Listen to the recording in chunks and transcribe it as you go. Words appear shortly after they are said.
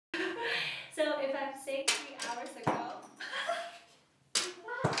So if I'm saying 3 hours ago...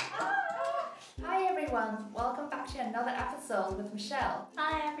 Hi everyone, welcome back to another episode with Michelle.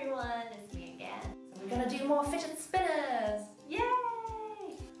 Hi everyone, it's me again. So we're gonna do more fidget spinners. Yay!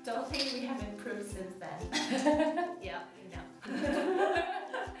 Don't think we have improved since then. Yeah, no.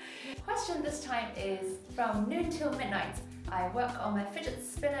 Question this time is, from noon till midnight, I work on my fidget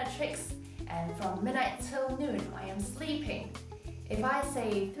spinner tricks, and from midnight till noon, I am sleeping. If I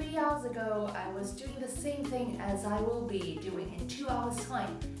say 3 hours ago, I was doing the same thing as I will be doing in 2 hours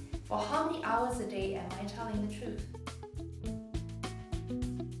time, for how many hours a day am I telling the truth?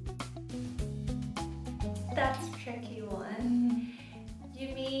 That's a tricky one.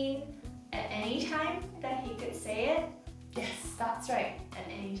 You mean at any time that he could say it? Yes, that's right. At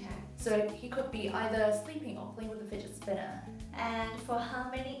any time. So he could be either sleeping or playing with the fidget spinner. And for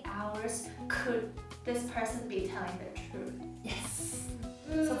how many hours could this person be telling the truth? Yes.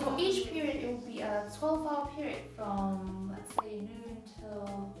 So for each period, it will be a 12-hour period from, let's say, noon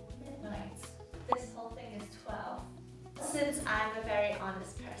till midnight. This whole thing is 12. Since I'm a very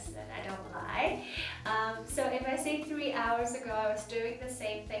honest person, I don't lie. So if I say 3 hours ago, I was doing the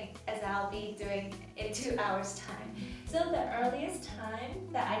same thing as I'll be doing in 2 hours time. So the earliest time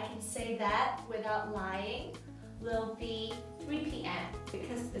that I can say that without lying will be 3 p.m.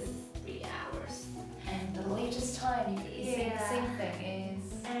 because this is 3 hours. And the latest time you could be saying the same thing is...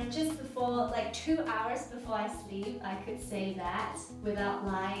 And just before, like 2 hours before I sleep, I could say that without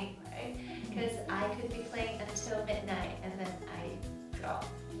lying, right? Because I could be playing until midnight and then I drop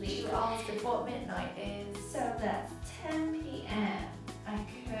sleep. 2 hours before midnight is... So that's 10 p.m. I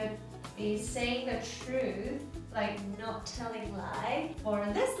could be saying the truth, like not telling lie, for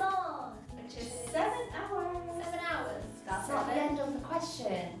this long, which is 7 hours. 7 hours. That's Seven. not the end of the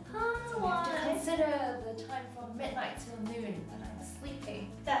question. Huh, So we have to consider the time from midnight till noon when I'm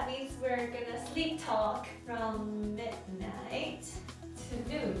sleeping. That means we're gonna sleep talk from midnight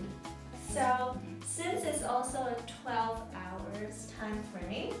to noon. So since it's also a 12 hours time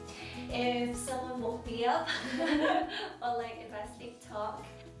frame, if someone woke me up or like if I sleep talk,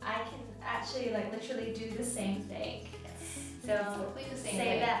 I can actually like literally do the same thing. So Exactly the same say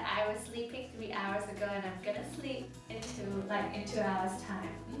thing. that I was sleeping 3 hours ago and I'm gonna sleep in 2 hours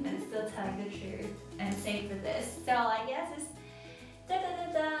time and still telling the truth and same for this. So I guess it's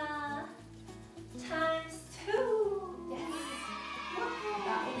times 2. Yes.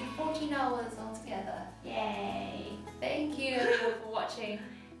 That will be 14 hours altogether. Yay! Thank you everyone for watching.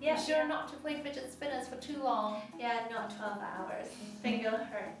 Yeah, Be sure not to play fidget spinners for too long. Yeah, not 12 hours. I think it'll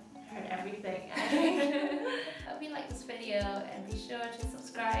hurt everything. Hope you like this video and be sure to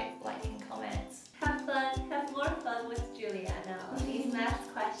subscribe, like and comment. Have more fun with Julianna on these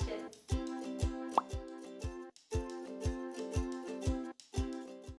math questions.